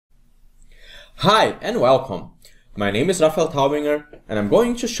Hi and welcome. My name is Raphael Taubinger and I'm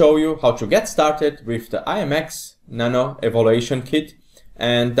going to show you how to get started with the i.MX Nano Evaluation Kit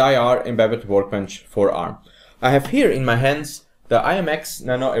and the IAR Embedded Workbench for ARM. I have here in my hands the i.MX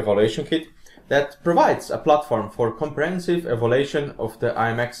Nano Evaluation Kit that provides a platform for comprehensive evaluation of the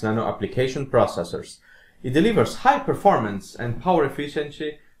i.MX Nano application processors. It delivers high performance and power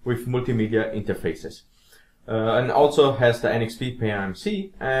efficiency with multimedia interfaces. And also has the NXP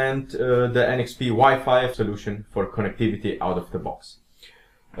PMC and the NXP Wi-Fi solution for connectivity out of the box.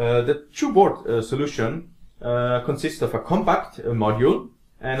 The two-board solution consists of a compact module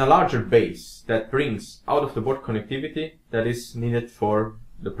and a larger base that brings out-of-the-board connectivity that is needed for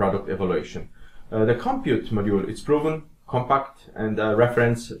the product evaluation. The compute module is proven, compact, and a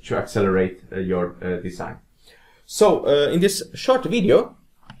reference to accelerate your design. So in this short video,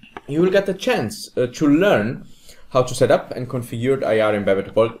 you will get a chance to learn how to set up and configure the IAR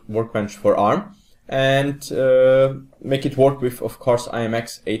Embedded Workbench for ARM and make it work with, of course,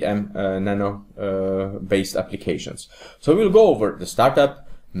 i.MX 8M based applications. So we'll go over the startup,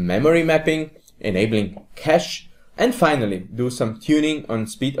 memory mapping, enabling cache, and finally do some tuning on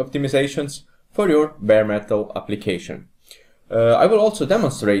speed optimizations for your bare metal application. I will also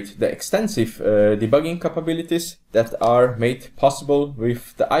demonstrate the extensive debugging capabilities that are made possible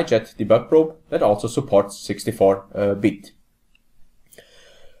with the i-jet debug probe that also supports 64-bit.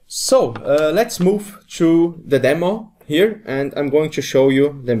 So let's move to the demo here, and I'm going to show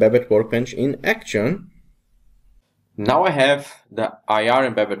you the Embedded Workbench in action. Now I have the IAR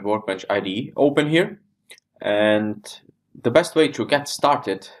Embedded Workbench IDE open here, and the best way to get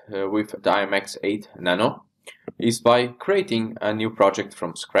started with the i.MX 8 Nano is by creating a new project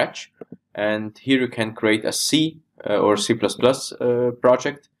from scratch. And here you can create a C or C++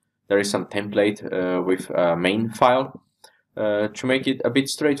 project. There is some template with a main file. To make it a bit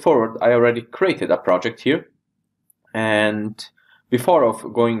straightforward, I already created a project here. And before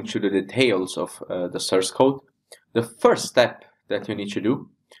of going to the details of the source code, the first step that you need to do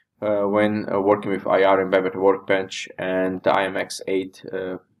when working with IAR Embedded Workbench and the i.MX 8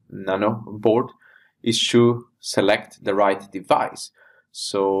 Nano board is to select the right device.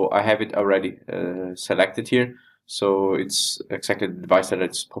 So I have it already selected here. So it's exactly the device that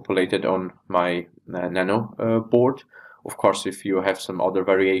is populated on my Nano board. Of course, if you have some other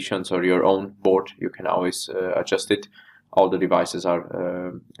variations or your own board, you can always adjust it. All the devices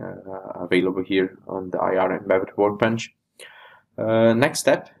are available here on the IAR Embedded Workbench. Next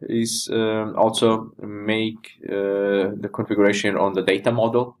step is also make the configuration on the data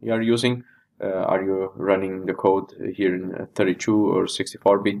model you are using. Are you running the code here in 32 or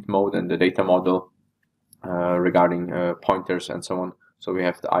 64-bit mode, and the data model regarding pointers and so on. So we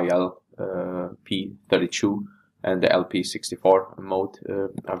have the ILP32 and the LP64 mode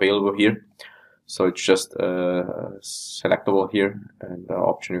available here. So it's just selectable here and the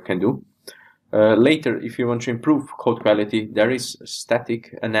option you can do. Later, if you want to improve code quality, there is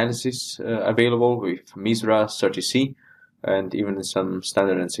static analysis available with MISRA 30C. And even some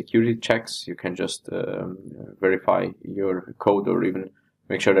standard and security checks, you can just verify your code or even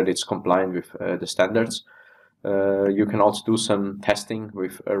make sure that it's compliant with the standards. You can also do some testing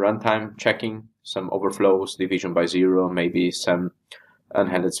with runtime checking, some overflows, division by zero, maybe some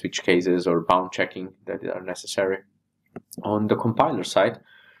unhandled switch cases or bound checking that are necessary. On the compiler side,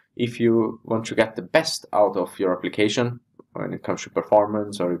 if you want to get the best out of your application when it comes to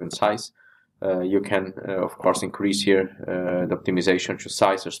performance or even size, you can, of course, increase here the optimization to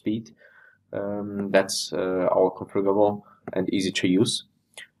size or speed. That's all configurable and easy to use.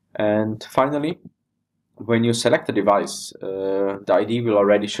 And finally, when you select a device, the IDE will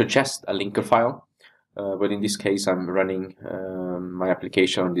already suggest a linker file. But in this case, I'm running my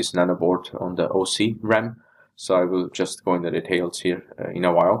application on this Nano board on the OC RAM. So I will just go into the details here in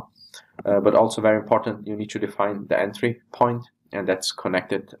a while. But also very important, you need to define the entry point. And that's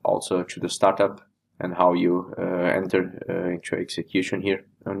connected also to the startup and how you enter into execution here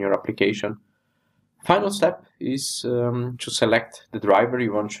on your application. Final step is to select the driver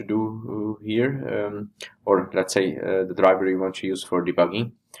you want to do here, or let's say the driver you want to use for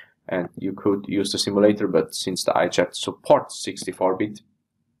debugging. And you could use the simulator, but since the i-jet supports 64-bit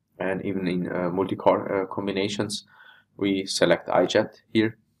and even in multi-core combinations, we select i-jet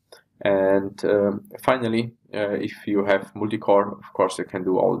here. And finally, if you have multi-core, of course, you can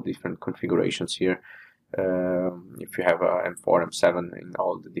do all different configurations here. If you have a M4, M7, in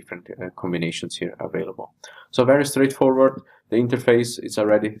all the different combinations here available. So very straightforward. The interface is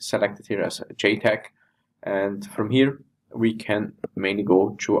already selected here as a JTAG. And from here, we can mainly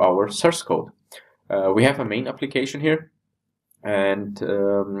go to our source code. We have a main application here. And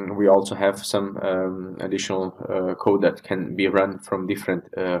we also have some additional code that can be run from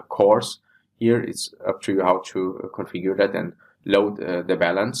different cores. Here it's up to you how to configure that and load the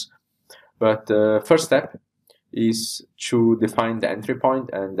balance. But first step is to define the entry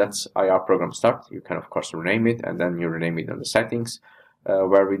point, and that's IAR program start. You can of course rename it, and then you rename it on the settings,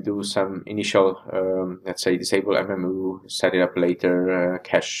 where we do some initial, let's say, disable MMU, set it up later,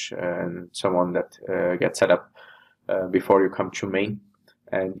 cache, and so on that gets set up before you come to main.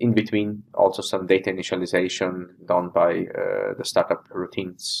 And in between, also some data initialization done by the startup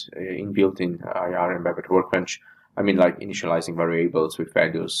routines inbuilt in IAR Embedded Workbench. I mean, like initializing variables with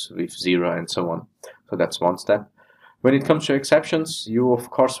values with 0 and so on. So that's one step. When it comes to exceptions, you of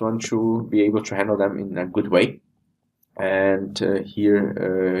course want to be able to handle them in a good way. And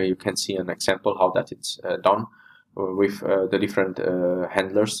here you can see an example how that it's done with the different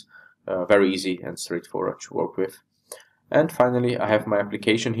handlers. Very easy and straightforward to work with. And finally, I have my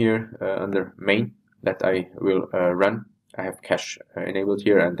application here under main that I will run. I have cache enabled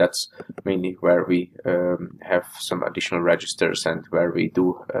here, and that's mainly where we have some additional registers and where we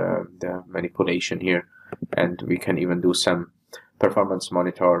do the manipulation here. And we can even do some performance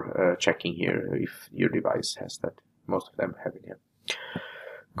monitor checking here if your device has that. Most of them have it here.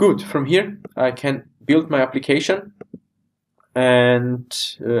 Good. From here, I can build my application. And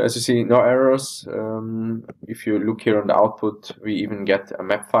as you see, no errors. If you look here on the output, we even get a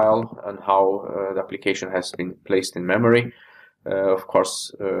map file on how the application has been placed in memory. Of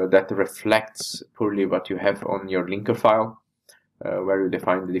course, that reflects poorly what you have on your linker file, where you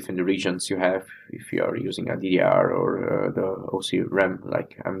define the different regions you have, if you are using a DDR or the OC RAM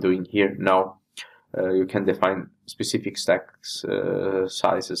like I'm doing here now. You can define specific stacks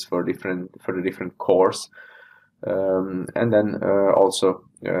sizes for the different cores. And then also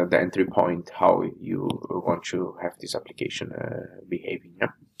the entry point, how you want to have this application behaving. Yeah?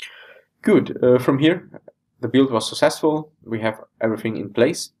 Good. From here, the build was successful. We have everything in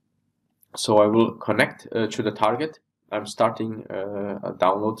place. So I will connect to the target. I'm starting a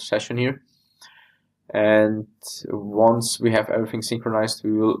download session here. And once we have everything synchronized,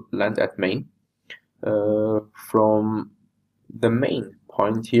 we will land at main. From the main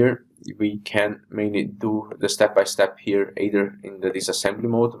point here, we can mainly do the step-by-step here, either in the disassembly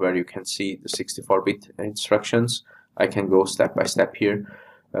mode where you can see the 64-bit instructions. I can go step-by-step here,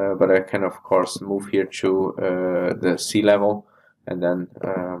 but I can of course move here to the C level, and then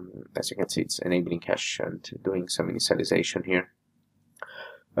as you can see, it's enabling cache and doing some initialization here.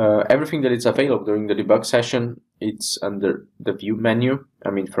 Everything that is available during the debug session, it's under the view menu.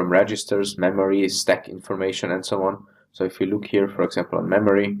 I mean, from registers, memory, stack information, and so on. So if you look here, for example, on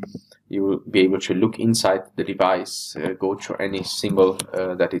memory, you will be able to look inside the device, go to any symbol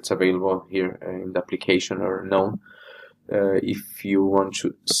that it's available here in the application or known. If you want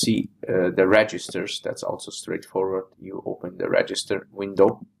to see the registers, that's also straightforward. You open the register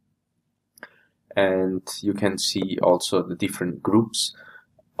window, and you can see also the different groups.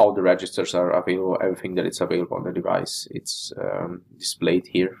 All the registers are available, everything that is available on the device. It's displayed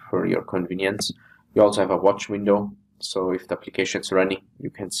here for your convenience. You also have a watch window. So if the application is running, you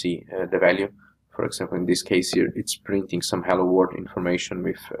can see the value. For example, in this case here, it's printing some hello world information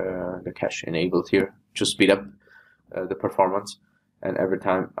with the cache enabled here to speed up the performance. And every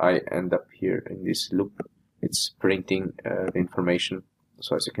time I end up here in this loop, it's printing the information.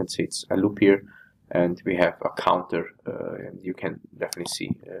 So as you can see, it's a loop here, and we have a counter, and you can definitely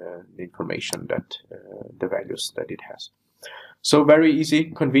see the information that the values that it has. So very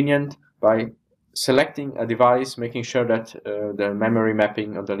easy, convenient by selecting a device, making sure that the memory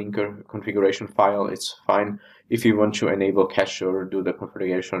mapping of the linker configuration file is fine. If you want to enable cache or do the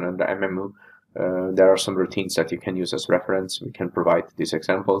configuration and the MMU, there are some routines that you can use as reference. We can provide these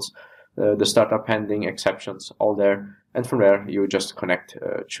examples. The startup pending exceptions, all there. And from there, you just connect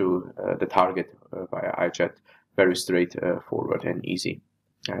to the target via i-jet. Very straightforward and easy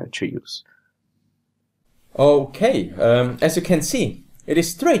to use. Okay, as you can see, it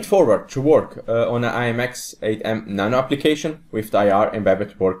is straightforward to work on an i.MX 8M application with the IAR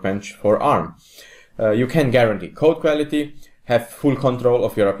Embedded Workbench for ARM. You can guarantee code quality, have full control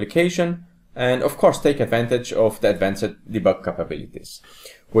of your application, and of course take advantage of the advanced debug capabilities.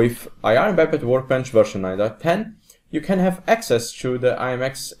 With IAR Embedded Workbench version 9.10, you can have access to the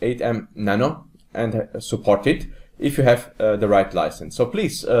i.MX 8M Nano and support it if you have the right license. So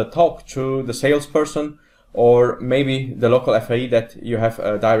please talk to the salesperson or maybe the local FAE that you have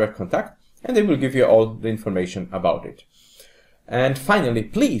a direct contact, and they will give you all the information about it. And finally,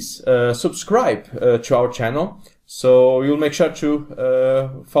 please subscribe to our channel, so you'll make sure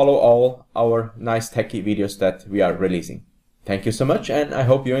to follow all our nice techie videos that we are releasing. Thank you so much, and I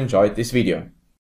hope you enjoyed this video.